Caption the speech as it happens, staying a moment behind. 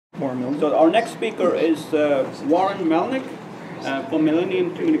Warren Melnick. So our next speaker is Warren Melnick from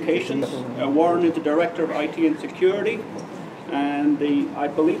Millennium Communications. Warren is the Director of IT and Security, and I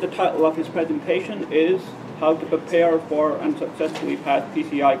believe the title of his presentation is How to Prepare for and Successfully Pass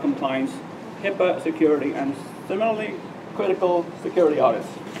PCI Compliance, HIPAA Security, and Similarly Critical Security Audits.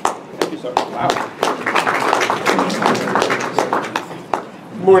 Thank you, sir. Wow.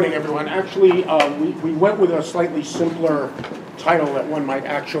 Good morning, everyone. Actually, we went with a slightly simpler title that one might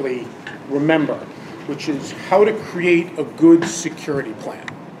actually remember, which is How to Create a Good Security Plan.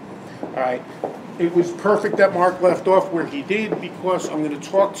 All right. It was perfect that Mark left off where he did, because I'm going to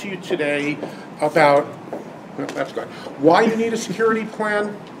talk to you today about why you need a security plan,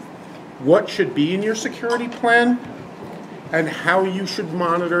 what should be in your security plan, and how you should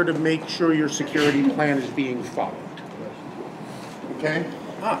monitor to make sure your security plan is being followed. Okay?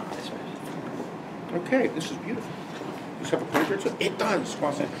 Okay, this is beautiful. Does this have a pointer to it? It does.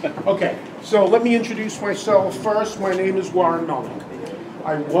 Okay, so let me introduce myself first. My name is Warren Melnick.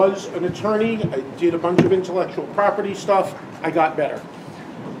 I was an attorney. I did a bunch of intellectual property stuff. I got better.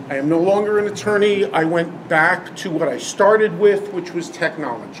 I am no longer an attorney. I went back to what I started with, which was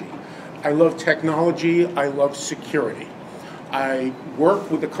technology. I love technology. I love security. I work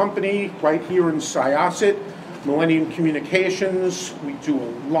with a company right here in Syosset, Millennium Communications. We do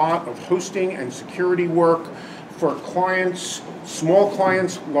a lot of hosting and security work for clients, small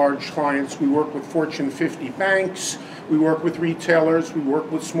clients, large clients. We work with Fortune 50 banks. We work with retailers. We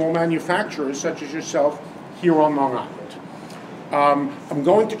work with small manufacturers such as yourself here on Long Island. I'm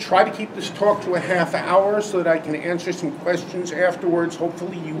going to try to keep this talk to a half hour so that I can answer some questions afterwards.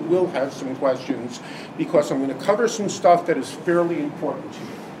 Hopefully you will have some questions, because I'm going to cover some stuff that is fairly important to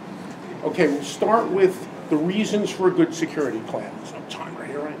you. Okay, we'll start with the reasons for a good security plan. There's no time right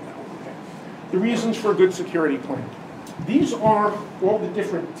here right now. Okay. The reasons for a good security plan. These are all the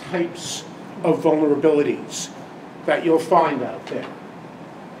different types of vulnerabilities that you'll find out there.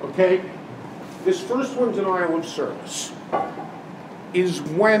 Okay? This first one, denial of service, is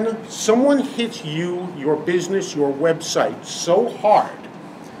when someone hits you, your business, your website so hard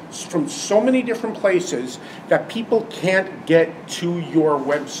from so many different places that people can't get to your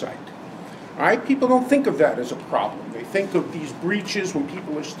website. All right? People don't think of that as a problem. They think of these breaches when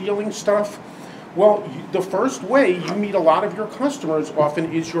people are stealing stuff. Well, the first way you meet a lot of your customers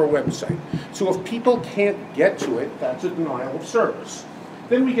often is your website. So if people can't get to it, that's a denial of service.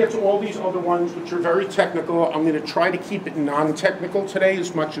 Then we get to all these other ones which are very technical. I'm going to try to keep it non-technical today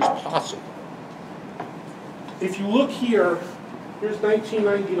as much as possible. If you look here, here's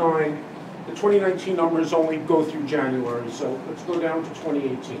 1999. The 2019 numbers only go through January, so let's go down to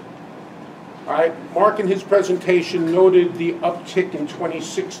 2018. All right, Mark in his presentation noted the uptick in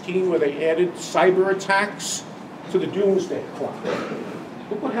 2016 where they added cyber attacks to the doomsday clock.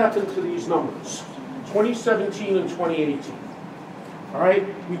 Look what happened to these numbers, 2017 and 2018. All right,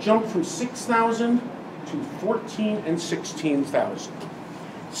 we jumped from 6,000 to 14 and 16,000.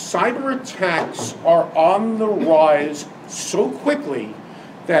 Cyber attacks are on the rise so quickly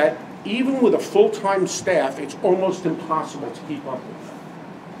that even with a full-time staff, it's almost impossible to keep up with them.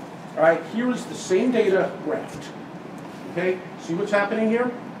 All right, here is the same data graphed. Okay, see what's happening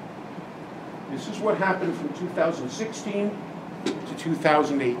here? This is what happened from 2016 to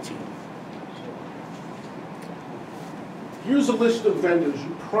 2018. Here's a list of vendors.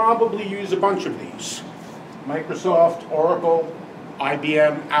 You probably use a bunch of these. Microsoft, Oracle,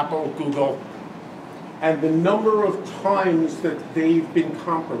 IBM, Apple, Google. And the number of times that they've been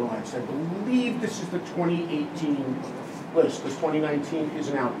compromised. I believe this is the 2018 list, because 2019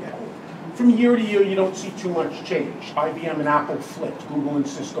 isn't out yet. From year to year, you don't see too much change. IBM and Apple flipped. Google and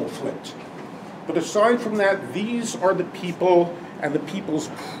Cisco flipped. But aside from that, these are the people and the people's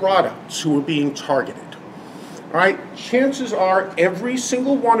products who are being targeted. All right, chances are every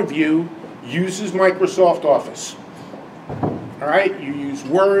single one of you uses Microsoft Office. All right, you use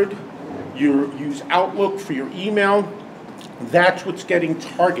Word, you use Outlook for your email. That's what's getting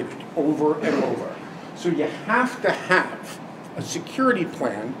targeted over and over. So you have to have a security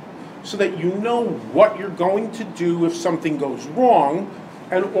plan so that you know what you're going to do if something goes wrong,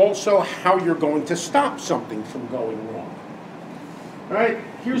 and also how you're going to stop something from going wrong. All right,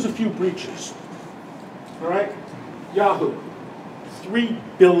 here's a few breaches. All right, Yahoo, 3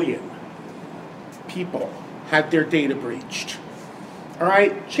 billion people had their data breached. All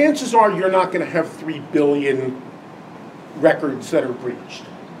right, chances are you're not going to have 3 billion records that are breached,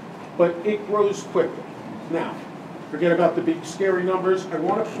 but it grows quickly. Now, forget about the big scary numbers. I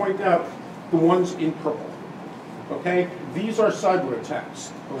want to point out the ones in purple. Okay, these are cyber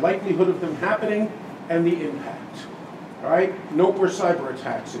attacks, the likelihood of them happening and the impact. All right, note where cyber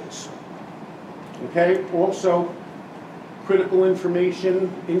attacks is. Okay, also critical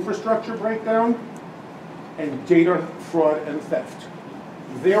information infrastructure breakdown and data fraud and theft.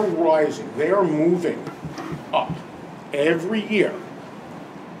 They're rising, they are moving up every year.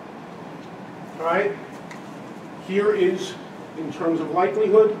 All right, here is, in terms of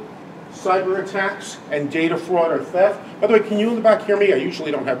likelihood, cyber attacks and data fraud or theft. By the way, can you in the back hear me? I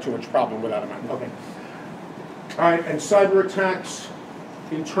usually don't have too much problem without a mic. Okay. All right, and cyber attacks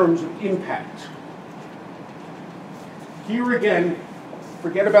in terms of impact. Here again,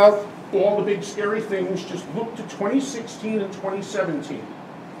 forget about all the big scary things, just look to 2016 and 2017.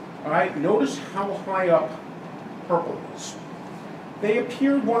 All right, notice how high up purple is. They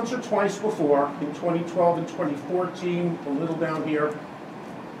appeared once or twice before, in 2012 and 2014, a little down here,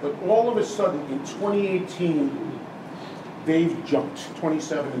 but all of a sudden in 2018, they've jumped,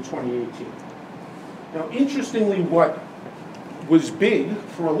 27 and 2018. Now, interestingly, what was big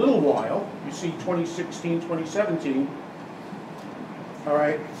for a little while, you see 2016, 2017, all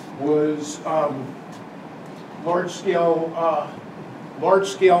right, was large-scale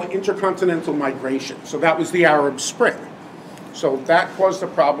intercontinental migration. So that was the Arab Spring. So that caused a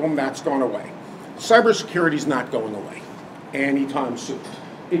problem, that's gone away. Cybersecurity is not going away anytime soon.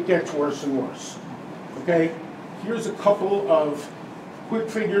 It gets worse and worse. Okay, here's a couple of quick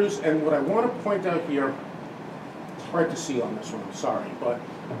figures, and what I want to point out here, it's hard to see on this one, I'm sorry, but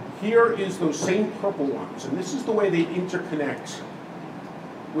here is those same purple ones, and this is the way they interconnect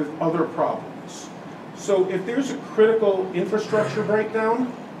with other problems. So if there's a critical infrastructure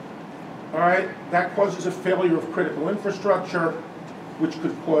breakdown, all right, that causes a failure of critical infrastructure, which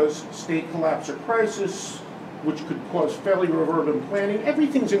could cause state collapse or crisis, which could cause failure of urban planning.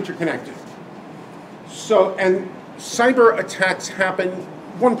 Everything's interconnected. So, and cyber attacks happen,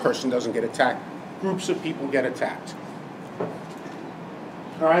 one person doesn't get attacked, groups of people get attacked.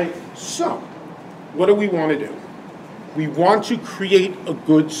 All right, so what do we want to do? We want to create a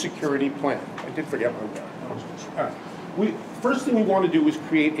good security plan. I did forget one there. All right. First thing we want to do is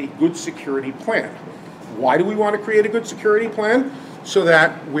create a good security plan. Why do we want to create a good security plan? So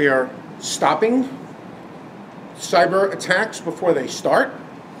that we're stopping cyber attacks before they start,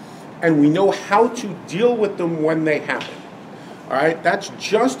 and we know how to deal with them when they happen. All right, that's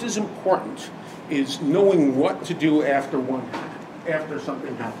just as important as knowing what to do after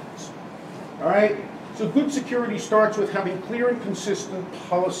something happens. All right, so good security starts with having clear and consistent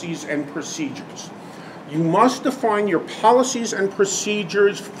policies and procedures. You must define your policies and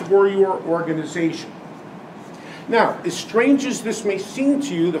procedures for your organization. Now, as strange as this may seem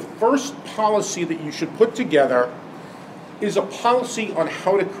to you, the first policy that you should put together is a policy on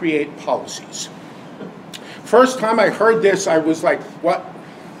how to create policies. First time I heard this, I was like, what?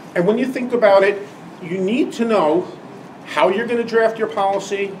 And when you think about it, you need to know how you're going to draft your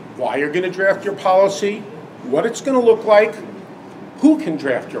policy, why you're going to draft your policy, what it's going to look like, who can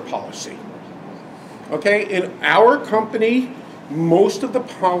draft your policy. Okay, in our company, most of the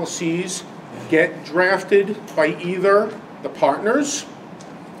policies get drafted by either the partners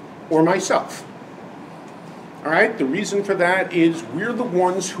or myself. All right, the reason for that is we're the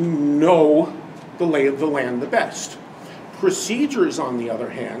ones who know the lay of the land the best. Procedures, on the other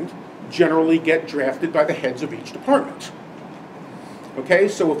hand, generally get drafted by the heads of each department. Okay,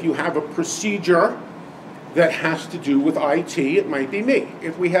 so if you have a procedure that has to do with IT, it might be me.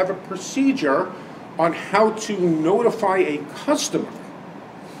 If we have a procedure on how to notify a customer,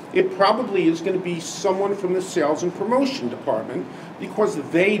 it probably is going to be someone from the sales and promotion department, because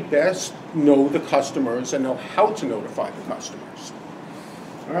they best know the customers and know how to notify the customers.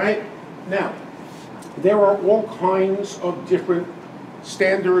 All right? Now, there are all kinds of different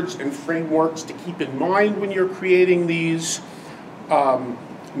standards and frameworks to keep in mind when you're creating these. I'm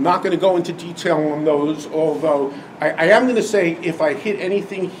not going to go into detail on those, although I am going to say if I hit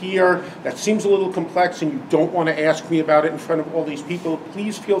anything here that seems a little complex and you don't want to ask me about it in front of all these people,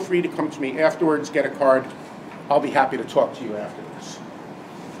 please feel free to come to me afterwards, get a card. I'll be happy to talk to you after this.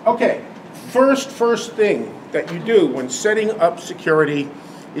 Okay, first thing that you do when setting up security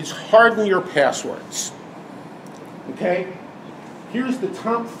is harden your passwords. Okay? Here's the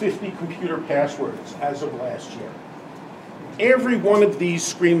top 50 computer passwords as of last year. Every one of these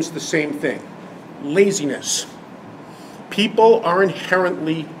screams the same thing: laziness. People are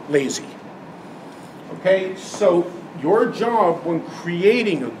inherently lazy. Okay, so your job when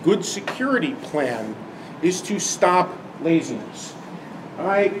creating a good security plan is to stop laziness. All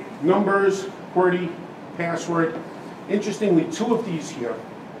right, numbers, QWERTY, password. Interestingly, two of these here,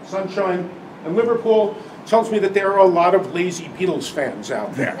 Sunshine and Liverpool, tells me that there are a lot of lazy Beatles fans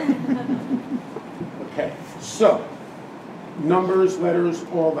out there. Okay, so numbers, letters,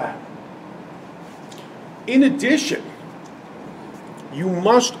 all that. In addition, you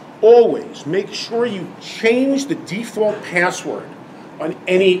must always make sure you change the default password on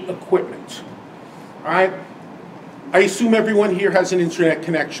any equipment. All right? I assume everyone here has an internet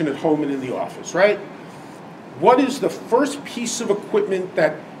connection at home and in the office, right? What is the first piece of equipment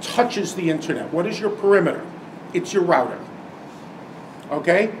that touches the internet? What is your perimeter? It's your router.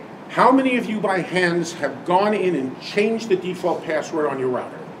 Okay? How many of you by hands have gone in and changed the default password on your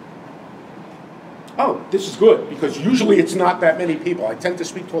router? Oh, this is good, because usually it's not that many people. I tend to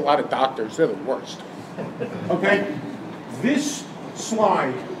speak to a lot of doctors. They're the worst. Okay? This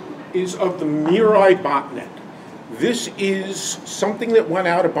slide is of the Mirai botnet. This is something that went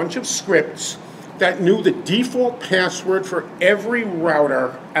out, a bunch of scripts that knew the default password for every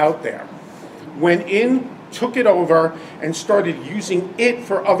router out there. Went in, took it over, and started using it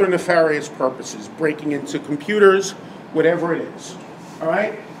for other nefarious purposes, breaking into computers, whatever it is. All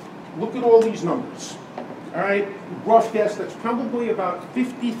right? Look at all these numbers. All right? Rough guess, that's probably about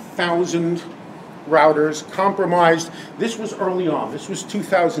 50,000 routers compromised. This was early on. This was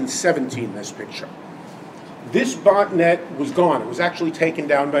 2017, this picture. This botnet was gone. It was actually taken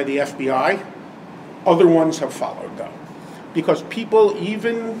down by the FBI. Other ones have followed, though, because people,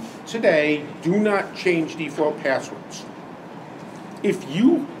 even today, do not change default passwords. If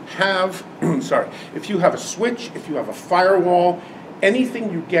you have, if you have a switch, if you have a firewall,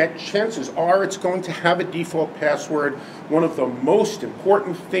 anything you get, chances are it's going to have a default password. One of the most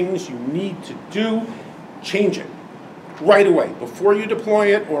important things you need to do, change it right away. Before you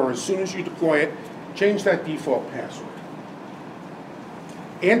deploy it, or as soon as you deploy it, change that default password.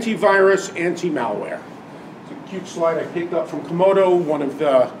 Antivirus, anti-malware. It's a cute slide I picked up from Komodo, one of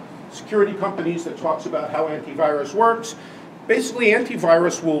the security companies that talks about how antivirus works. Basically,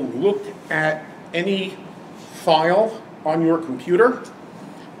 antivirus will look at any file on your computer.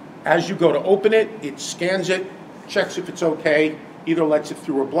 As you go to open it, it scans it, checks if it's okay, either lets it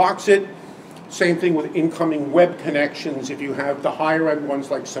through or blocks it. Same thing with incoming web connections. If you have the higher end ones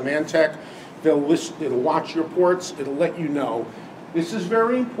like Symantec, it'll watch your ports, it'll let you know. This is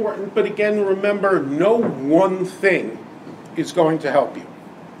very important, but again, remember, no one thing is going to help you.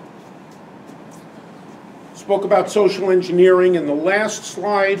 Spoke about social engineering in the last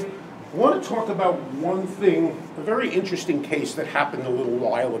slide. I want to talk about one thing, a very interesting case that happened a little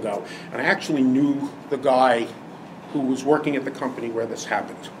while ago. And I actually knew the guy who was working at the company where this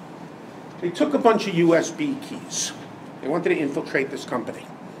happened. They took a bunch of USB keys. They wanted to infiltrate this company.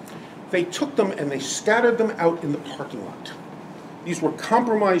 They took them and they scattered them out in the parking lot. These were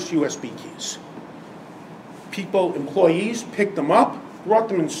compromised USB keys. People, employees, picked them up, brought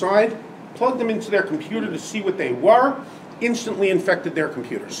them inside, plugged them into their computer to see what they were, instantly infected their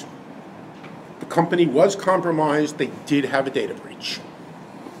computers. The company was compromised. They did have a data breach.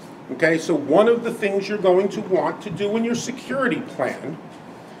 Okay, so one of the things you're going to want to do in your security plan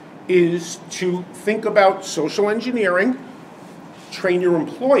is to think about social engineering, train your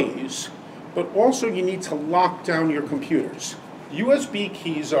employees, but also you need to lock down your computers. USB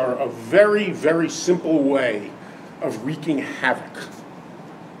keys are a very, very simple way of wreaking havoc.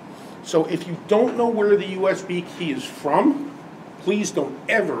 So if you don't know where the USB key is from, please don't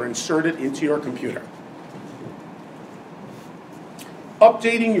ever insert it into your computer.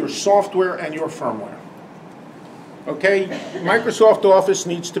 Updating your software and your firmware. Okay, Microsoft Office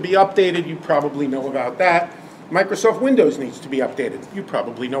needs to be updated. You probably know about that. Microsoft Windows needs to be updated. You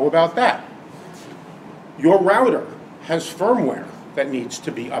probably know about that. Your router has firmware that needs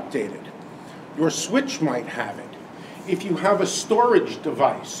to be updated. Your switch might have it. If you have a storage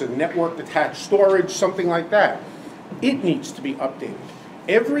device, a network attached storage, something like that, it needs to be updated.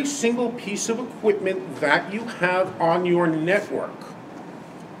 Every single piece of equipment that you have on your network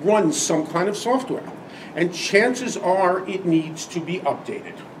runs some kind of software, and chances are it needs to be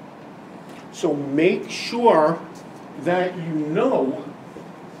updated. So make sure that you know,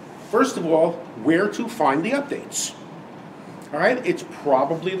 first of all, where to find the updates. All right, it's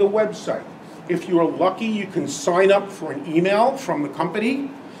probably the website. If you're lucky, you can sign up for an email from the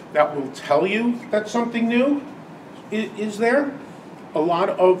company that will tell you that something new is there. A lot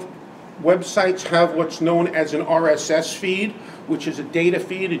of websites have what's known as an RSS feed, which is a data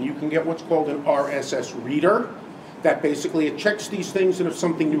feed, and you can get what's called an RSS reader. That basically, it checks these things, and if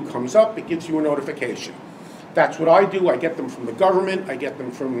something new comes up, it gives you a notification. That's what I do. I get them from the government, I get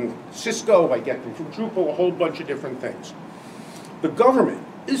them from Cisco, I get them from Drupal, a whole bunch of different things. The government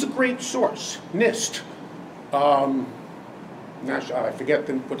is a great source, NIST. I forget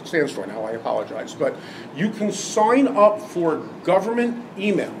what it stands for now, I apologize. But you can sign up for government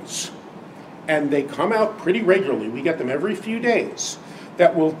emails and they come out pretty regularly, we get them every few days,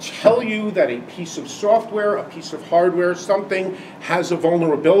 that will tell you that a piece of software, a piece of hardware, something has a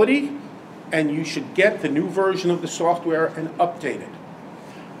vulnerability, and you should get the new version of the software and update it.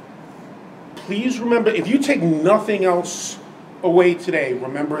 Please remember, if you take nothing else away today,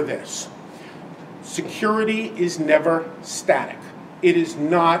 remember this. Security is never static. It is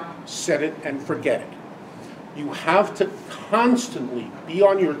not set it and forget it. You have to constantly be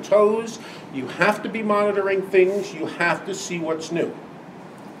on your toes. You have to be monitoring things. You have to see what's new.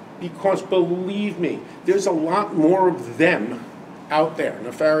 Because believe me, there's a lot more of them out there,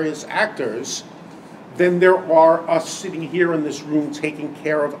 nefarious actors, than there are us sitting here in this room taking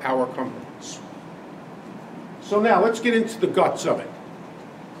care of our companies. So now let's get into the guts of it.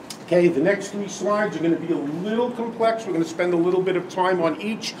 Okay, the next 3 slides are going to be a little complex. We're going to spend a little bit of time on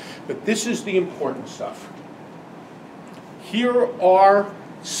each, but this is the important stuff. Here are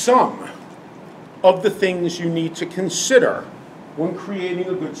some of the things you need to consider when creating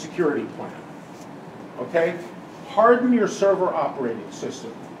a good security plan. Okay? Harden your server operating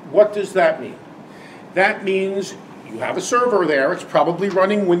system. What does that mean? That means you have a server there. It's probably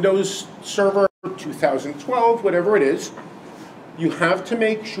running Windows Server 2012, whatever it is. You have to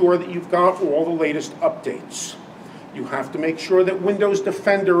make sure that you've got all the latest updates. You have to make sure that Windows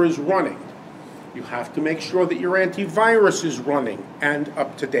Defender is running. You have to make sure that your antivirus is running and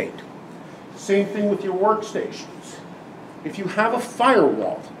up to date. Same thing with your workstations. If you have a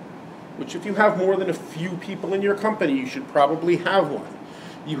firewall, which if you have more than a few people in your company, you should probably have one.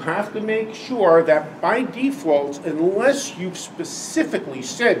 You have to make sure that by default, unless you've specifically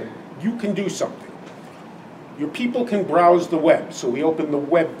said you can do something, your people can browse the web, so we open the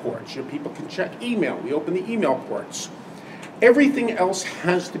web ports. Your people can check email, we open the email ports. Everything else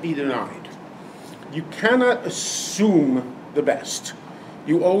has to be denied. You cannot assume the best.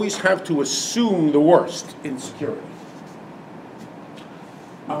 You always have to assume the worst in security.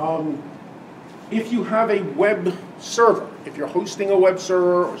 If you have a web server, if you're hosting a web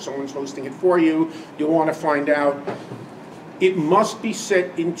server or someone's hosting it for you, you'll want to find out, it must be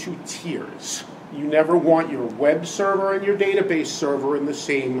set into tiers. You never want your web server and your database server in the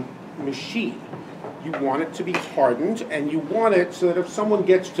same machine. You want it to be hardened, and you want it so that if someone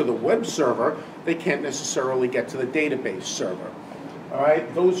gets to the web server, they can't necessarily get to the database server. All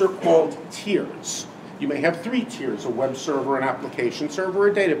right, those are called tiers. You may have 3 tiers, a web server, an application server,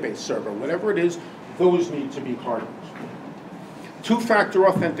 a database server. Whatever it is, those need to be hardened. 2-factor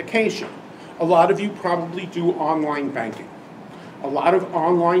authentication. A lot of you probably do online banking. A lot of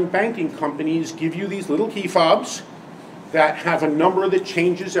online banking companies give you these little key fobs that have a number that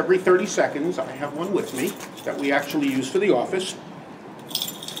changes every 30 seconds. I have one with me that we actually use for the office.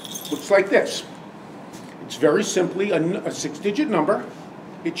 Looks like this. It's very simply a 6-digit number.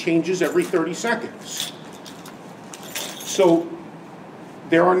 It changes every 30 seconds. So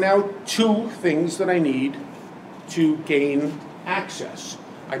there are now 2 things that I need to gain access.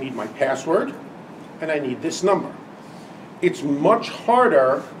 I need my password, and I need this number. It's much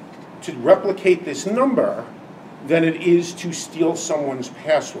harder to replicate this number than it is to steal someone's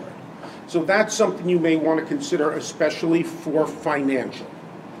password. So that's something you may want to consider, especially for financial.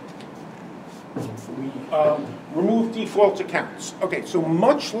 Remove default accounts. Okay, so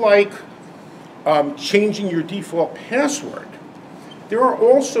much like changing your default password, there are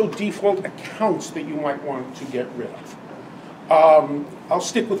also default accounts that you might want to get rid of. I'll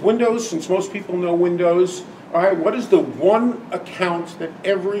stick with Windows, since most people know Windows. All right, what is the one account that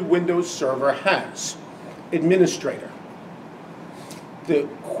every Windows server has? Administrator. The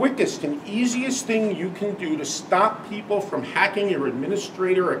quickest and easiest thing you can do to stop people from hacking your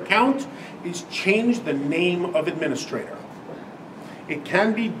administrator account is change the name of administrator. It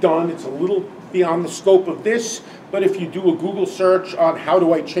can be done. It's a little beyond the scope of this, but if you do a Google search on how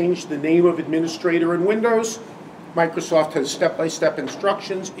do I change the name of administrator in Windows, Microsoft has step-by-step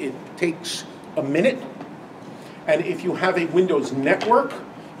instructions. It takes a minute. And if you have a Windows network,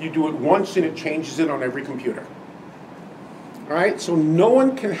 you do it once and it changes it on every computer. All right, so no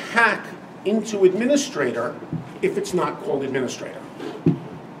one can hack into administrator if it's not called administrator.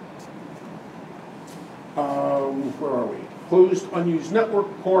 Where are we? Closed unused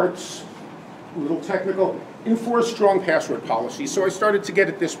network ports, a little technical. Enforce strong password policy. So I started to get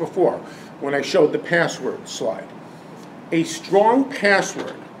at this before when I showed the password slide. A strong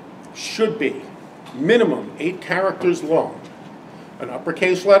password should be minimum 8 characters long. An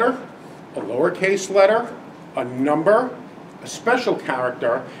uppercase letter, a lowercase letter, a number, a special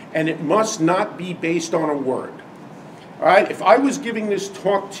character, and it must not be based on a word. All right, if I was giving this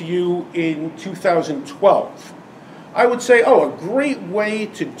talk to you in 2012, I would say, oh, a great way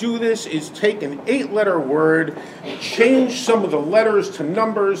to do this is take an 8-letter word, change some of the letters to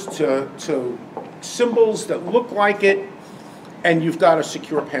numbers, to symbols that look like it, and you've got a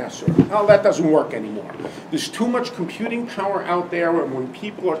secure password. Well, that doesn't work anymore. There's too much computing power out there, and when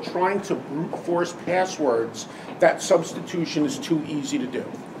people are trying to brute force passwords, that substitution is too easy to do.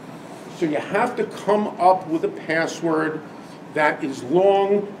 So you have to come up with a password that is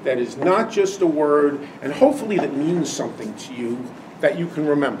long, that is not just a word, and hopefully that means something to you that you can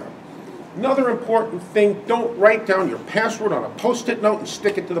remember. Another important thing, don't write down your password on a Post-it note and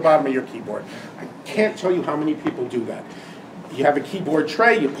stick it to the bottom of your keyboard. I can't tell you how many people do that. You have a keyboard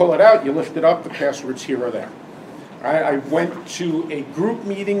tray, you pull it out, you lift it up, the password's here or there. I went to a group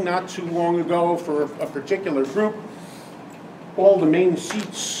meeting not too long ago for a particular group. All the main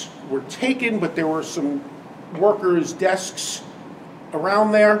seats were taken, but there were some workers' desks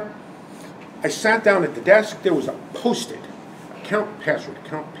around there. I sat down at the desk, there was a Post-it. Account, password,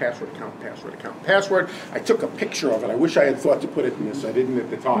 account, password, account, password, account, password. I took a picture of it. I wish I had thought to put it in this. I didn't at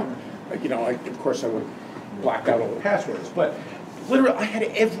the time. You know, of course I would have blacked out all the passwords. But literally, I had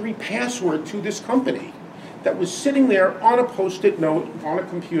every password to this company that was sitting there on a Post-it note on a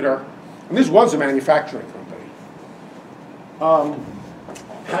computer. And this was a manufacturing company.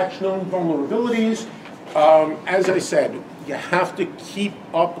 Patch known vulnerabilities. As I said, you have to keep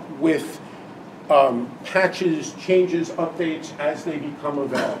up with patches, changes, updates as they become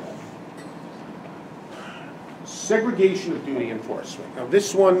available. Segregation of duty enforcement. Now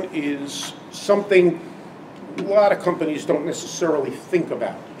this one is something a lot of companies don't necessarily think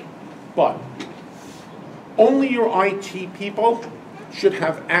about, but only your IT people should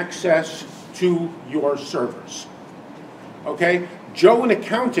have access to your servers. Okay? Joe in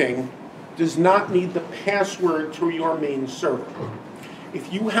accounting does not need the password to your main server.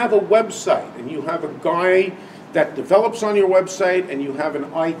 If you have a website and you have a guy that develops on your website and you have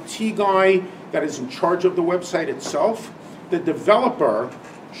an IT guy that is in charge of the website itself, the developer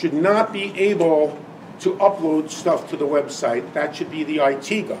should not be able to upload stuff to the website. That should be the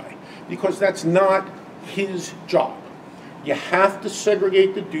IT guy, because that's not his job. You have to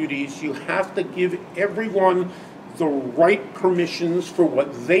segregate the duties. You have to give everyone the right permissions for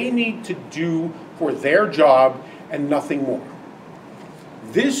what they need to do for their job and nothing more.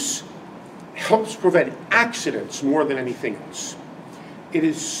 This helps prevent accidents more than anything else. It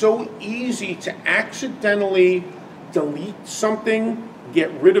is so easy to accidentally delete something,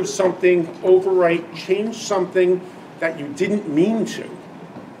 get rid of something, overwrite, change something that you didn't mean to.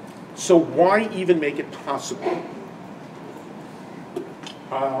 So why even make it possible?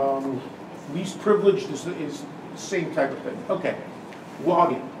 Least privileged is the same type of thing. Okay,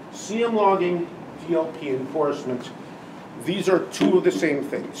 logging, CM logging, DLP enforcement. These are two of the same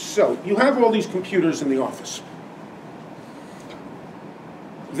things. So you have all these computers in the office.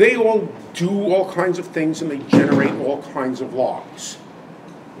 They all do all kinds of things and they generate all kinds of logs.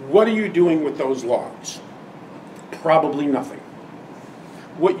 What are you doing with those logs? Probably nothing.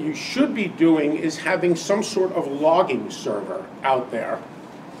 What you should be doing is having some sort of logging server out there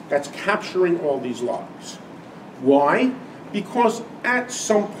that's capturing all these logs. Why? Because at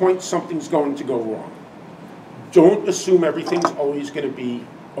some point something's going to go wrong. Don't assume everything's always going to be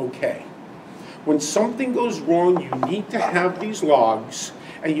okay. When something goes wrong, you need to have these logs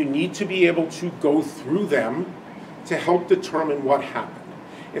and you need to be able to go through them to help determine what happened.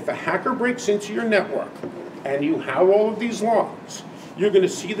 If a hacker breaks into your network and you have all of these logs, you're going to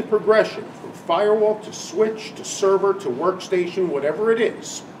see the progression from firewall to switch to server to workstation, whatever it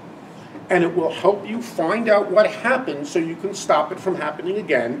is. And it will help you find out what happened so you can stop it from happening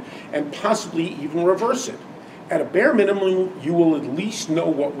again and possibly even reverse it. At a bare minimum, you will at least know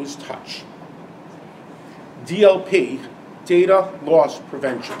what was touched. DLP, data loss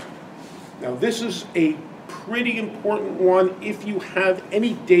prevention. Now this is a pretty important one if you have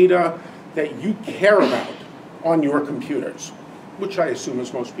any data that you care about on your computers, which I assume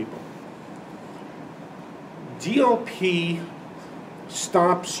is most people. DLP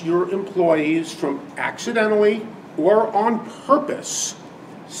stops your employees from accidentally or on purpose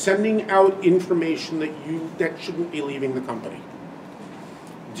sending out information that shouldn't be leaving the company.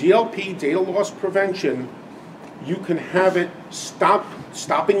 DLP, data loss prevention, you can have it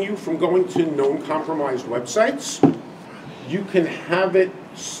stopping you from going to known compromised websites. You can have it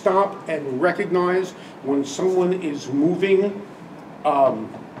stop and recognize when someone is moving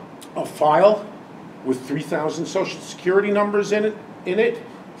a file with 3,000 social security numbers in it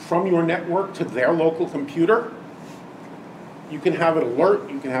from your network to their local computer. You can have it alert,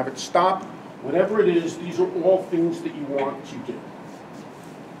 you can have it stop, whatever it is, these are all things that you want to do.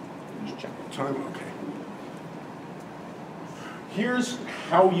 Just check the time, okay. Here's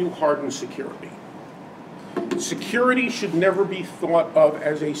how you harden security. Security should never be thought of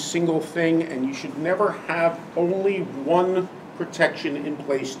as a single thing, and you should never have only one protection in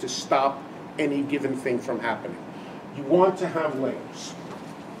place to stop any given thing from happening. You want to have layers.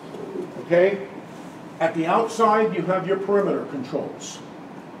 Okay? At the outside, you have your perimeter controls.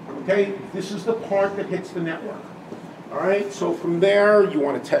 Okay? This is the part that hits the network. All right? So from there, you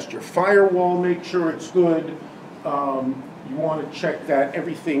want to test your firewall, make sure it's good. You want to check that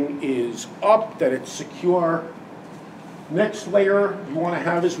everything is up, that it's secure. Next layer you want to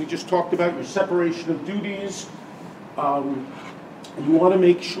have, as we just talked about, your separation of duties. You want to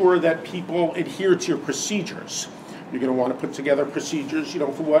make sure that people adhere to your procedures. You're going to want to put together procedures, for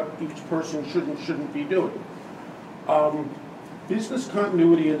what each person should and shouldn't be doing. Business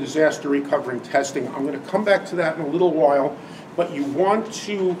continuity and disaster recovery and testing, I'm going to come back to that in a little while, but you want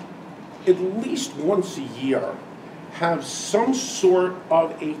to, at least once a year, have some sort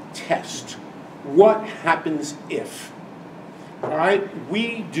of a test. What happens if? All right,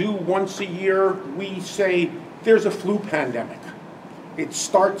 we do once a year, we say there's a flu pandemic. It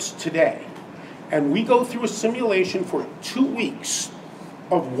starts today. And we go through a simulation for 2 weeks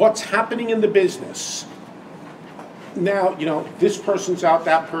of what's happening in the business. Now, this person's out,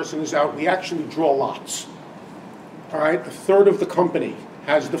 that person is out. We actually draw lots. All right, a third of the company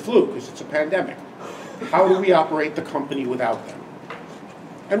has the flu because it's a pandemic. How do we operate the company without them?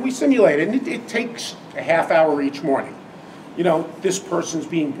 And we simulate it, and it takes a half hour each morning. This person's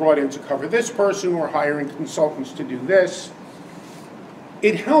being brought in to cover this person, we're hiring consultants to do this.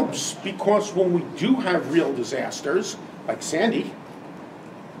 It helps because when we do have real disasters, like Sandy,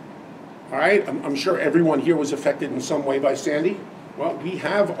 all right, I'm sure everyone here was affected in some way by Sandy. Well, we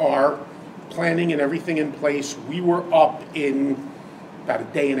have our planning and everything in place. We were up in about a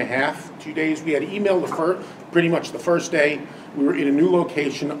day and a half, 2 days. We had email pretty much the first day. We were in a new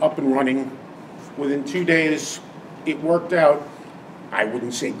location, up and running. Within 2 days, it worked out, I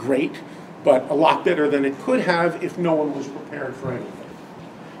wouldn't say great, but a lot better than it could have if no one was prepared for anything.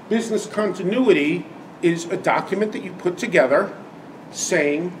 Business continuity is a document that you put together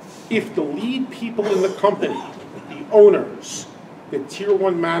saying if the lead people in the company, the owners, the tier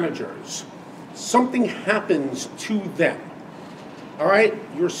 1 managers, something happens to them. All right,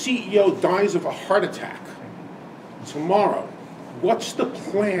 your CEO dies of a heart attack tomorrow. What's the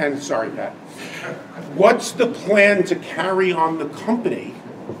plan? Sorry, Pat. What's the plan to carry on the company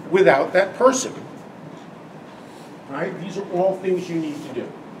without that person? All right, these are all things you need to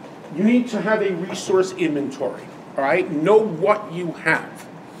do. You need to have a resource inventory. All right, know what you have.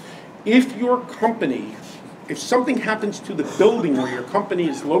 If your company, if something happens to the building where your company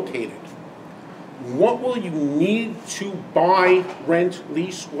is located, what will you need to buy, rent,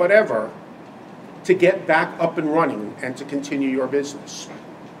 lease, whatever, to get back up and running and to continue your business?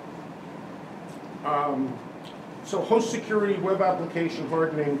 So host security, web application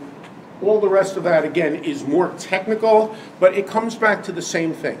hardening, all the rest of that, again, is more technical, but it comes back to the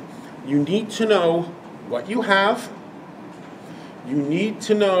same thing. You need to know what you have. You need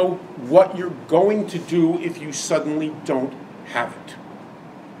to know what you're going to do if you suddenly don't have it.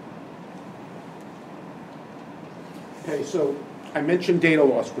 Okay, so I mentioned data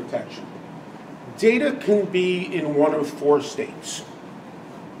loss protection. Data can be in one of 4 states.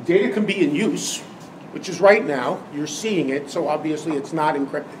 Data can be in use, which is right now. You're seeing it, so obviously it's not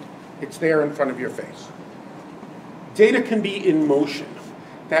encrypted. It's there in front of your face. Data can be in motion.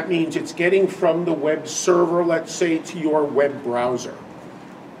 That means it's getting from the web server, let's say, to your web browser.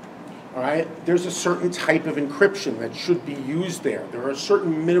 All right? There's a certain type of encryption that should be used there. There are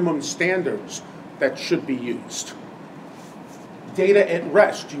certain minimum standards that should be used. Data at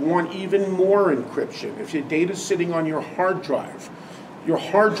rest, you want even more encryption. If your data's sitting on your hard drive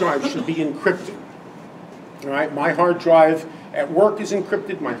should be encrypted. All right, my hard drive at work is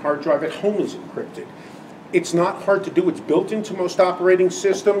encrypted, my hard drive at home is encrypted. It's not hard to do, it's built into most operating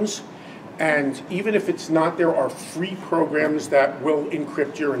systems, and even if it's not, there are free programs that will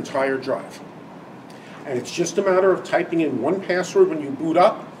encrypt your entire drive. And it's just a matter of typing in one password when you boot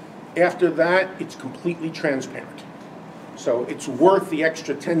up. After that, it's completely transparent. So it's worth the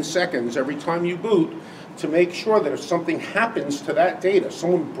extra 10 seconds every time you boot to make sure that if something happens to that data,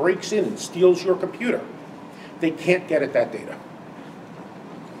 someone breaks in and steals your computer, they can't get at that data.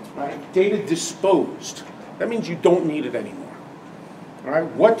 Right? Data disposed. That means you don't need it anymore. All right?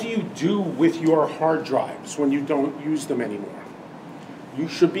 What do you do with your hard drives when you don't use them anymore? You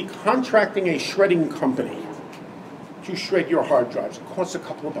should be contracting a shredding company to shred your hard drives. It costs a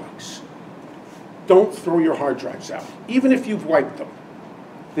couple of bucks. Don't throw your hard drives out. Even if you've wiped them,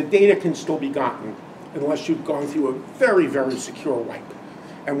 the data can still be gotten unless you've gone through a very, very secure wipe.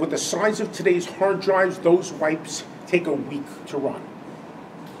 And with the size of today's hard drives, those wipes take a week to run.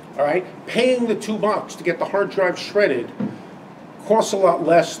 All right? Paying the $2 to get the hard drive shredded costs a lot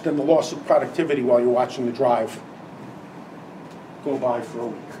less than the loss of productivity while you're watching the drive go by for a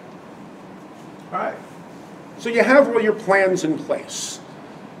week. All right? So you have all your plans in place.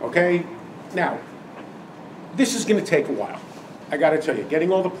 Okay? Now, this is going to take a while. I got to tell you,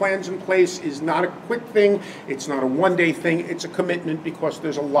 getting all the plans in place is not a quick thing. It's not a one-day thing. It's a commitment because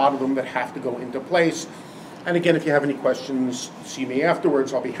there's a lot of them that have to go into place. And again, if you have any questions, see me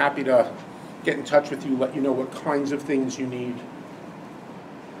afterwards. I'll be happy to get in touch with you, let you know what kinds of things you need.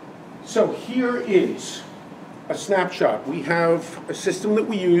 So here is a snapshot. We have a system that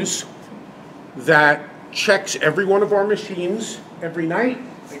we use that checks every one of our machines every night.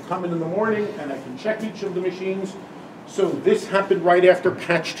 I come in the morning and I can check each of the machines. So this happened right after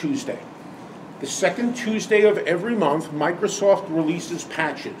Patch Tuesday. The second Tuesday of every month, Microsoft releases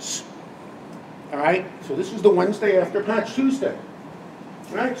patches. All right, so this is the Wednesday after Patch Tuesday.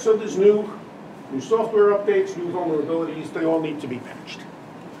 All right, so there's new software updates, new vulnerabilities, they all need to be patched.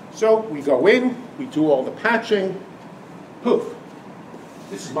 So we go in, we do all the patching, poof.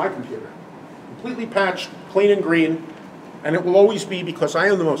 This is my computer. Completely patched, clean and green. And it will always be, because I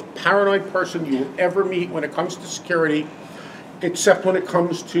am the most paranoid person you will ever meet when it comes to security, except when it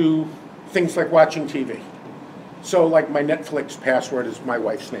comes to things like watching TV. So like my Netflix password is my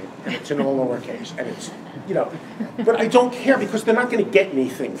wife's name, and it's in all lowercase, and it's, you know, but I don't care because they're not going to get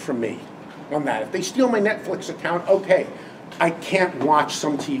anything from me on that. If they steal my Netflix account, okay, I can't watch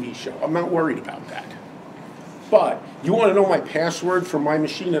some TV show. I'm not worried about that. But you want to know my password for my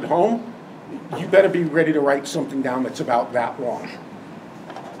machine at home? You better be ready to write something down that's about that long.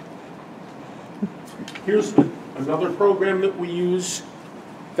 Here's another program that we use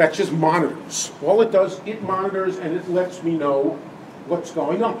that just monitors. All it does, it monitors and it lets me know what's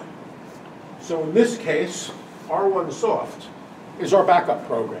going on. So in this case, R1Soft is our backup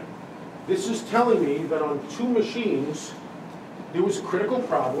program. This is telling me that on 2 machines, there was a critical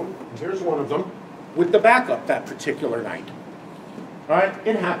problem, here's one of them, with the backup that particular night. All right,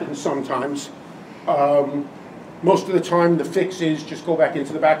 it happens sometimes. Most of the time, the fix is just go back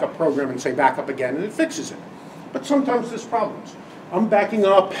into the backup program and say backup again, and it fixes it. But sometimes there's problems. I'm backing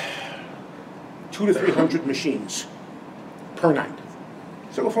up 200 to 300 machines per night.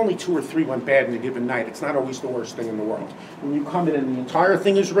 So if only 2 or 3 went bad in a given night, it's not always the worst thing in the world. When you come in and the entire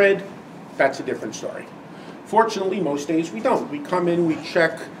thing is red, that's a different story. Fortunately, most days we don't. We come in, we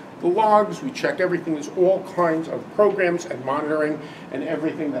check the logs, we check everything. There's all kinds of programs and monitoring and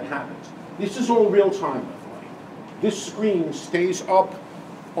everything that happens. This is all real time, by the way. This screen stays up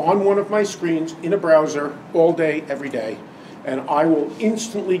on one of my screens in a browser all day, every day, and I will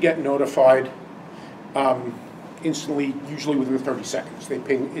instantly get notified, instantly, usually within 30 seconds. They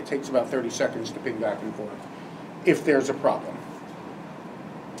ping, it takes about 30 seconds to ping back and forth if there's a problem.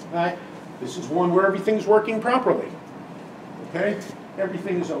 All right, this is one where everything's working properly. Okay,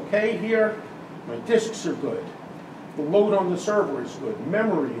 everything is okay here. My disks are good. The load on the server is good.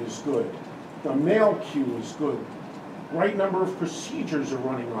 Memory is good. The mail queue is good. Right number of procedures are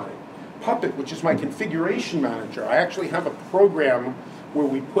running on it. Puppet, which is my configuration manager. I actually have a program where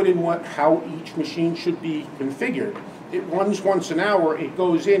we put in how each machine should be configured. It runs once an hour. It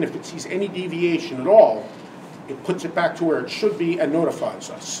goes in. If it sees any deviation at all, it puts it back to where it should be and notifies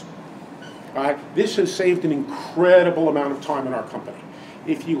us. All right? This has saved an incredible amount of time in our company.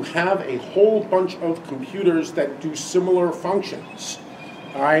 If you have a whole bunch of computers that do similar functions,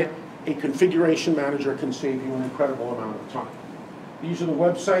 all right, a configuration manager can save you an incredible amount of time. These are the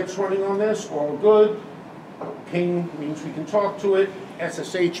websites running on this, all good. Ping means we can talk to it.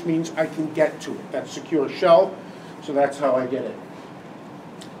 SSH means I can get to it. That's secure shell, so that's how I get it.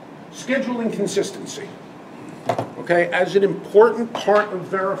 Scheduling consistency. Okay, as an important part of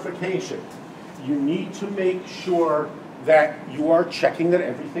verification, you need to make sure that you are checking that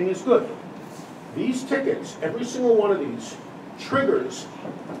everything is good. These tickets, every single one of these, triggers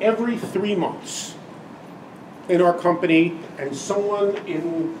every 3 months in our company, and someone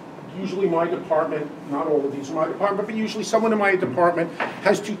in usually my department, not all of these in my department, but usually someone in my department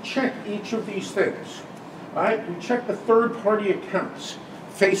has to check each of these things. All right? We check the third-party accounts,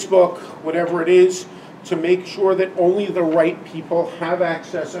 Facebook, whatever it is, to make sure that only the right people have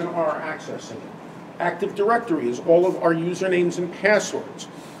access and are accessing it. Active Directory is all of our usernames and passwords.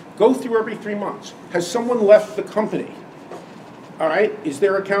 Go through every 3 months. Has someone left the company? All right, is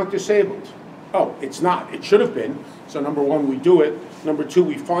their account disabled? Oh, it's not. It should have been. So number 1, we do it. Number 2,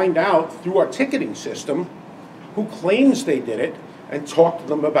 we find out through our ticketing system who claims they did it and talk to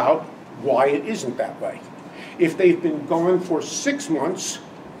them about why it isn't that way. If they've been gone for 6 months,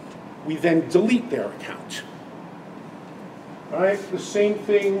 we then delete their account. All right, the same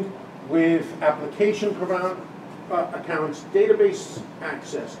thing with application accounts, database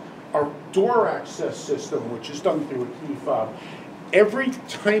access, our door access system, which is done through a key fob. Every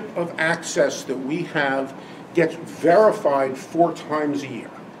type of access that we have gets verified 4 times a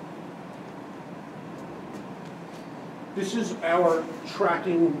year. This is our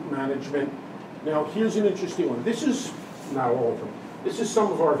tracking management. Now, here's an interesting one. This is not all of them. This is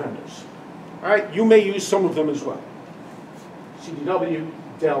some of our vendors. All right, you may use some of them as well. CDW,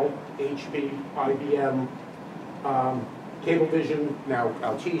 Dell, HP, IBM, Cablevision, now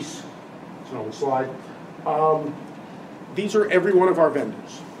Altice. It's an old slide. These are every one of our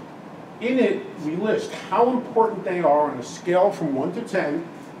vendors. In it, we list how important they are on a scale from 1 to 10,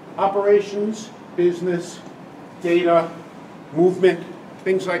 operations, business, data, movement,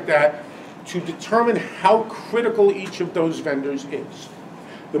 things like that, to determine how critical each of those vendors is.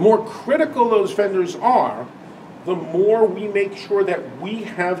 The more critical those vendors are, the more we make sure that we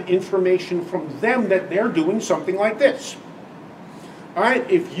have information from them that they're doing something like this. All right,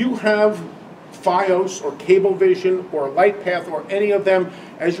 if you have Fios or Cablevision or Lightpath or any of them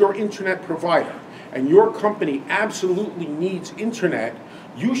as your internet provider, and your company absolutely needs internet,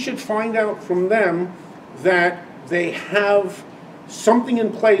 you should find out from them that they have something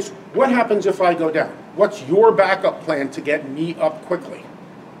in place. What happens if I go down? What's your backup plan to get me up quickly?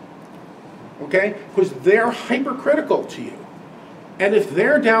 Okay? Because they're hypercritical to you. And if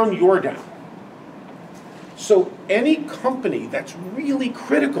they're down, you're down. So any company that's really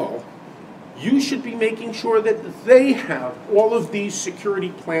critical, you should be making sure that they have all of these security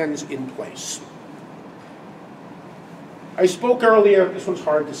plans in place. I spoke earlier, this one's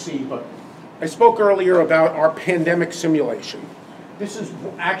hard to see, but I spoke earlier about our pandemic simulation. This is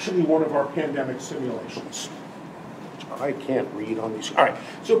actually one of our pandemic simulations. I can't read on these. All right,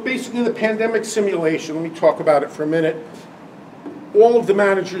 so basically the pandemic simulation, let me talk about it for a minute. All of the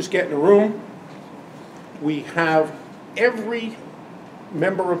managers get in a room. We have every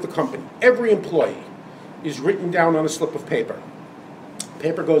member of the company, every employee is written down on a slip of paper.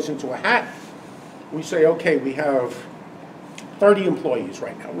 Paper goes into a hat. We say, okay, we have 30 employees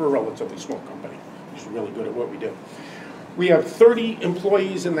right now. We're a relatively small company. We're really good at what we do. We have 30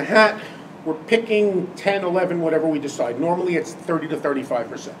 employees in the hat. We're picking 10, 11, whatever we decide. Normally it's 30 to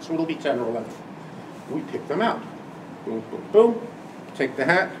 35%, so it'll be 10 or 11. We pick them out. Boom, boom, boom. Take the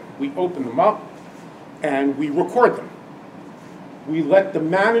hat, we open them up, and we record them. We let the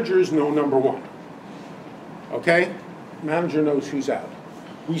managers know number one. Okay? Manager knows who's out.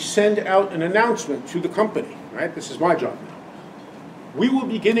 We send out an announcement to the company, right? This is my job now. We will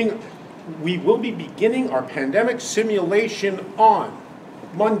be beginning our pandemic simulation on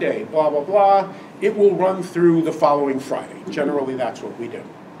Monday, blah, blah, blah. It will run through the following Friday. Generally, that's what we do.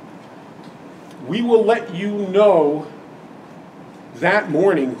 We will let you know that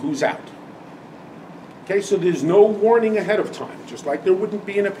morning who's out. Okay, so there's no warning ahead of time, just like there wouldn't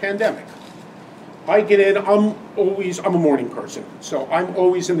be in a pandemic. I get in, I'm a morning person, so I'm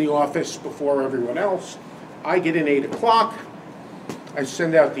always in the office before everyone else. I get in 8 o'clock, I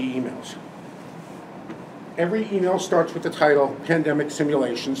send out the emails. Every email starts with the title, Pandemic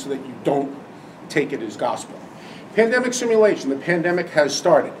Simulation, so that you don't take it as gospel. Pandemic simulation, the pandemic has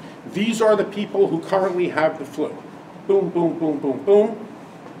started. These are the people who currently have the flu. Boom, boom, boom, boom, boom.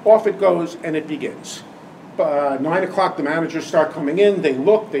 Off it goes, and it begins. 9 o'clock, the managers start coming in. They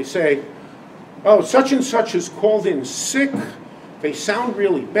look, they say, oh, such and such is called in sick. They sound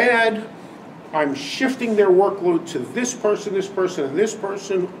really bad. I'm shifting their workload to this person, and this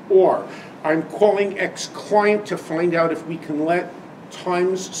person, or I'm calling X client to find out if we can let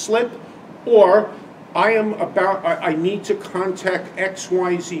times slip, or I need to contact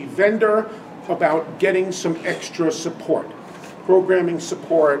XYZ vendor about getting some extra support, programming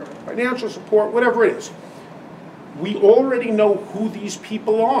support, financial support, whatever it is. We already know who these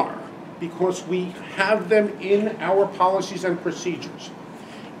people are because we have them in our policies and procedures.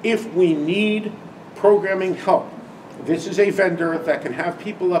 If we need programming help, this is a vendor that can have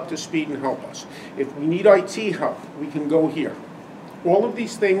people up to speed and help us. If we need IT help, we can go here. All of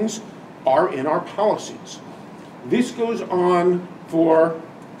these things are in our policies. This goes on for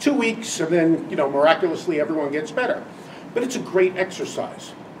 2 weeks, and then, miraculously everyone gets better. But it's a great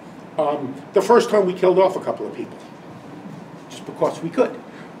exercise. The first time we killed off a couple of people, just because we could.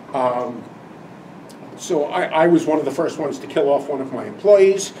 So I was one of the first ones to kill off one of my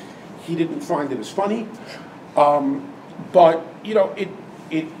employees. He didn't find it as funny. But,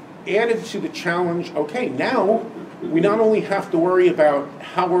 it added to the challenge. Okay, now we not only have to worry about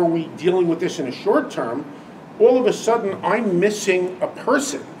how are we dealing with this in a short term, all of a sudden I'm missing a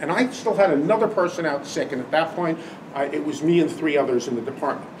person, and I still had another person out sick, and at that point it was me and 3 others in the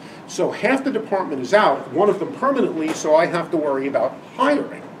department. So half the department is out, one of them permanently, so I have to worry about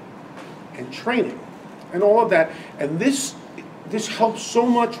hiring and training and all of that. And this helps so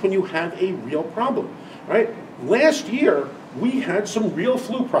much when you have a real problem, right? Last year, we had some real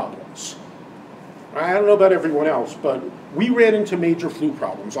flu problems. I don't know about everyone else, but we ran into major flu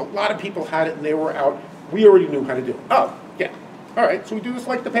problems. A lot of people had it and they were out. We already knew how to do it. Oh, yeah. All right, so we do this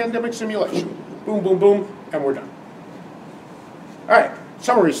like the pandemic simulation. Boom, boom, boom, and we're done. All right,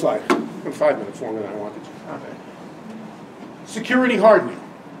 summary slide. Been 5 minutes longer than I wanted to. Okay. Security hardening.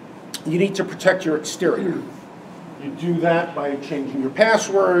 You need to protect your exterior. You do that by changing your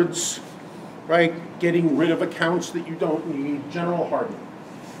passwords, right? Getting rid of accounts that you don't need, general hardening.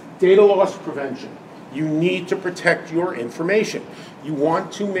 Data loss prevention. You need to protect your information. You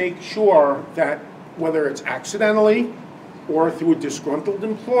want to make sure that whether it's accidentally or through a disgruntled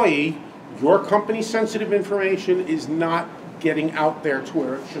employee, your company's sensitive information is not getting out there to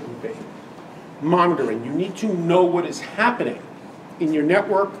where it shouldn't be. Monitoring. You need to know what is happening in your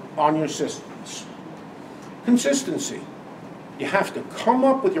network, on your systems. Consistency. You have to come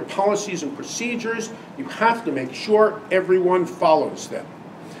up with your policies and procedures. You have to make sure everyone follows them.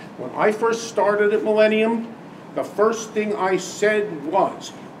 When I first started at Millennium, the first thing I said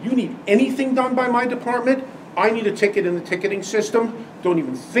was, you need anything done by my department, I need a ticket in the ticketing system. Don't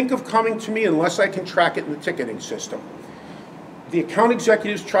even think of coming to me unless I can track it in the ticketing system. The account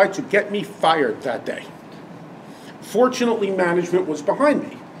executives tried to get me fired that day. Fortunately, management was behind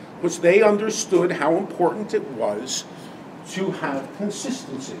me, because they understood how important it was to have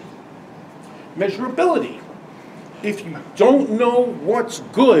consistency. Measurability. If you don't know what's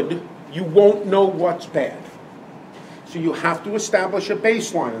good, you won't know what's bad. So you have to establish a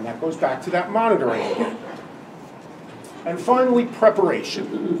baseline, and that goes back to that monitoring again. And finally,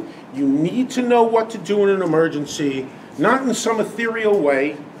 preparation. You need to know what to do in an emergency, not in some ethereal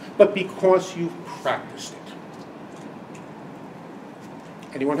way, but because you've practiced it.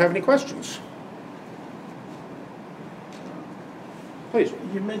 Anyone have any questions? Please.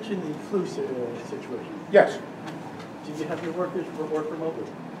 You mentioned the flu situation. Yes. Did you have your workers work remotely?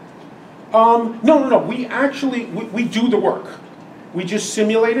 No. We actually, we do the work. We just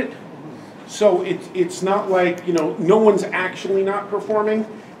simulate it. So it's not like, no one's actually not performing.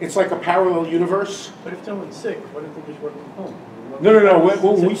 It's like a parallel universe. But if someone's sick, what if they just work from home?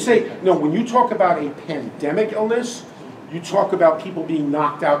 No. When you talk about a pandemic illness, you talk about people being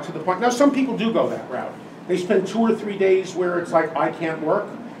knocked out to the point. Now, some people do go that route. They spend 2 or 3 days where it's like, I can't work.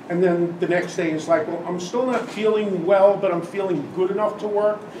 And then the next day is like, well, I'm still not feeling well, but I'm feeling good enough to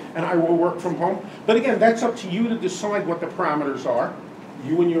work, and I will work from home. But again, that's up to you to decide what the parameters are,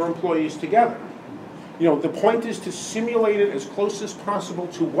 you and your employees together. The point is to simulate it as close as possible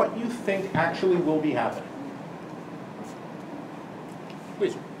to what you think actually will be happening.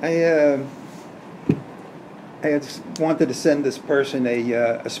 Please. I wanted to send this person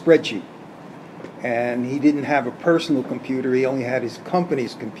a spreadsheet, and he didn't have a personal computer, he only had his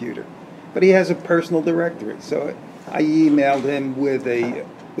company's computer. But he has a personal directory, so I emailed him with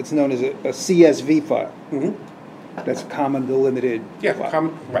what's known as a CSV file. Mm-hmm. That's common delimited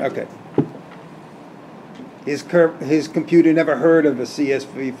file. Right. Okay. His computer never heard of a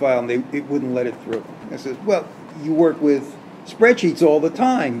CSV file, and it wouldn't let it through. I said, well, you work with spreadsheets all the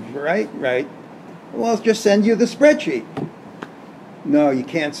time, right? Right. Well, I'll just send you the spreadsheet. No, you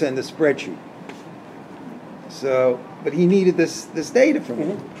can't send a spreadsheet. So, but he needed this data from me.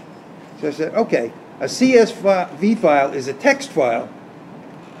 Mm-hmm. So I said, okay, a CSV file is a text file.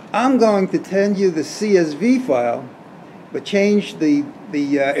 I'm going to send you the CSV file, but change the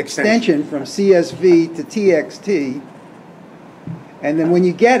extension from CSV to TXT, and then when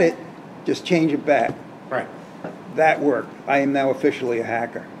you get it, just change it back. Right. That worked. I am now officially a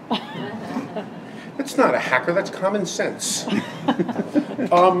hacker. That's not a hacker, that's common sense.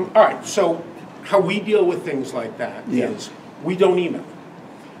 All right, so how we deal with things like that is we don't email.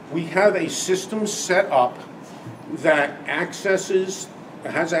 We have a system set up that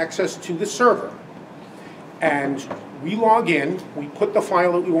has access to the server. And we log in, we put the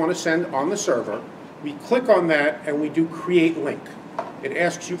file that we want to send on the server, we click on that, and we do create link. It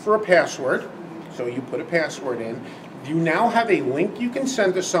asks you for a password, so you put a password in. You now have a link you can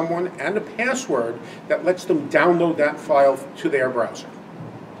send to someone and a password that lets them download that file to their browser.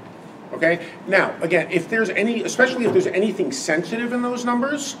 Okay? Now, again, especially if there's anything sensitive in those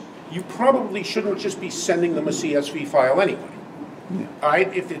numbers, you probably shouldn't just be sending them a CSV file anyway. Yeah. All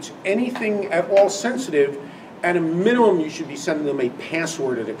right? If it's anything at all sensitive, at a minimum, you should be sending them a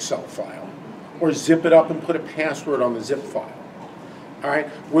passworded Excel file, or zip it up and put a password on the zip file. All right.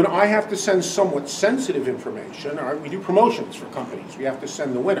 When I have to send somewhat sensitive information, all right, we do promotions for companies. We have to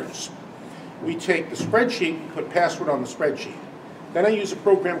send the winners. We take the spreadsheet, we put a password on the spreadsheet. Then I use a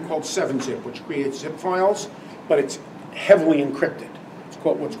program called 7-Zip, which creates zip files, but it's heavily encrypted. It's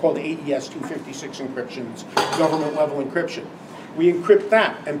called what's called AES 256 encryption. It's government level encryption. We encrypt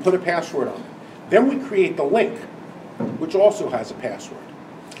that and put a password on it. Then we create the link, which also has a password.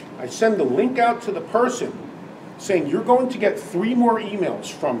 I send the link out to the person saying, you're going to get 3 more emails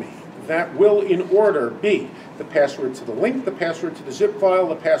from me that will, in order, be the password to the link, the password to the zip file,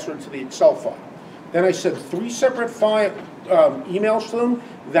 the password to the Excel file. Then I send 3 separate emails to them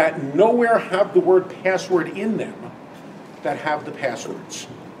that nowhere have the word password in them, that have the passwords.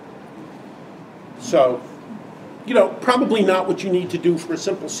 So, you know, probably not what you need to do for a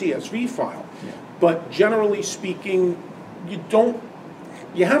simple CSV file. Yeah. But generally speaking, you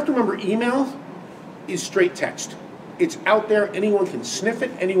have to remember email is straight text. It's out there, anyone can sniff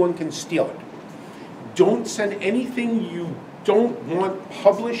it, anyone can steal it. Don't send anything you don't want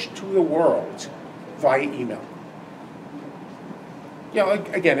published to the world via email. You know,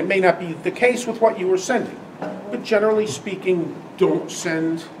 again, it may not be the case with what you were sending, but generally speaking, don't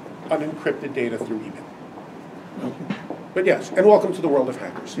send unencrypted data through email. Okay. But yes, and welcome to the world of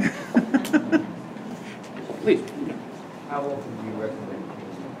hackers. Please. How often do you recommend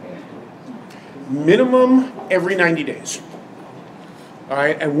changing passwords? Minimum every 90 days. All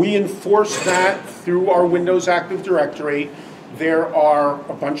right, and we enforce that through our Windows Active Directory. There are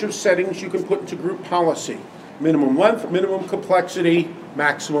a bunch of settings you can put into group policy. Minimum length, minimum complexity,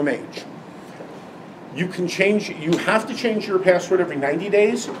 maximum age. You have to change your password every 90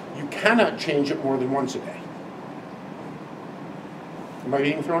 days. You cannot change it more than once a day. Am I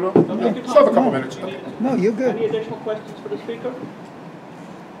being thrown off? No, Still have a couple minutes. Okay. No, you're good. Any additional questions for the speaker?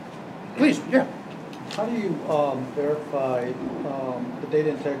 Please, yeah. How do you verify the data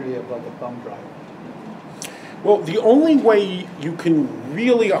integrity of like a thumb drive? Well, the only way you can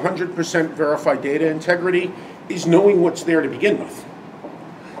really 100% verify data integrity is knowing what's there to begin with.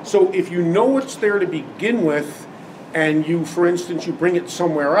 So if you know what's there to begin with, and you, for instance, you bring it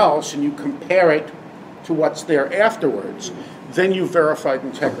somewhere else and you compare it to what's there afterwards, then you've verified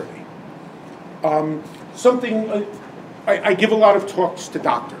integrity. I give a lot of talks to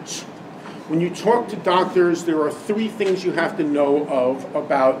doctors. When you talk to doctors, there are 3 things you have to know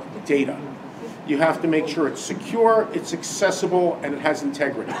about data. You have to make sure it's secure, it's accessible, and it has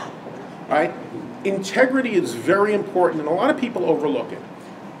integrity. Right? Integrity is very important, and a lot of people overlook it.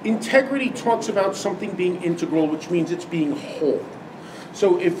 Integrity talks about something being integral, which means it's being whole.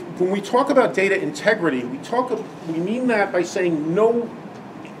 So when we talk about data integrity, we mean that by saying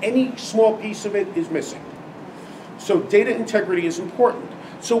any small piece of it is missing. So data integrity is important.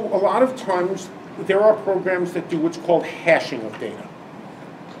 So a lot of times there are programs that do what's called hashing of data.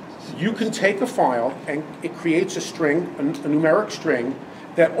 You can take a file and it creates a string, a numeric string,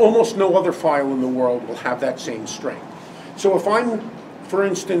 that almost no other file in the world will have that same string. So if for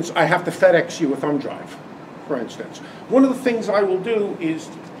instance, I have to FedEx you a thumb drive, for instance. One of the things I will do is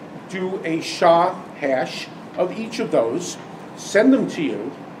do a SHA hash of each of those, send them to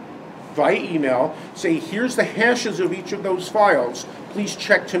you via email, say here's the hashes of each of those files, please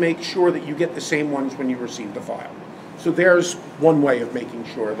check to make sure that you get the same ones when you receive the file. So there's one way of making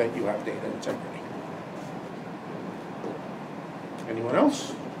sure that you have data integrity. Anyone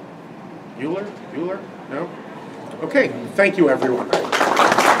else? Bueller? No? Okay, thank you everyone.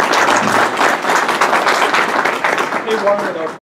 Hey, Warren,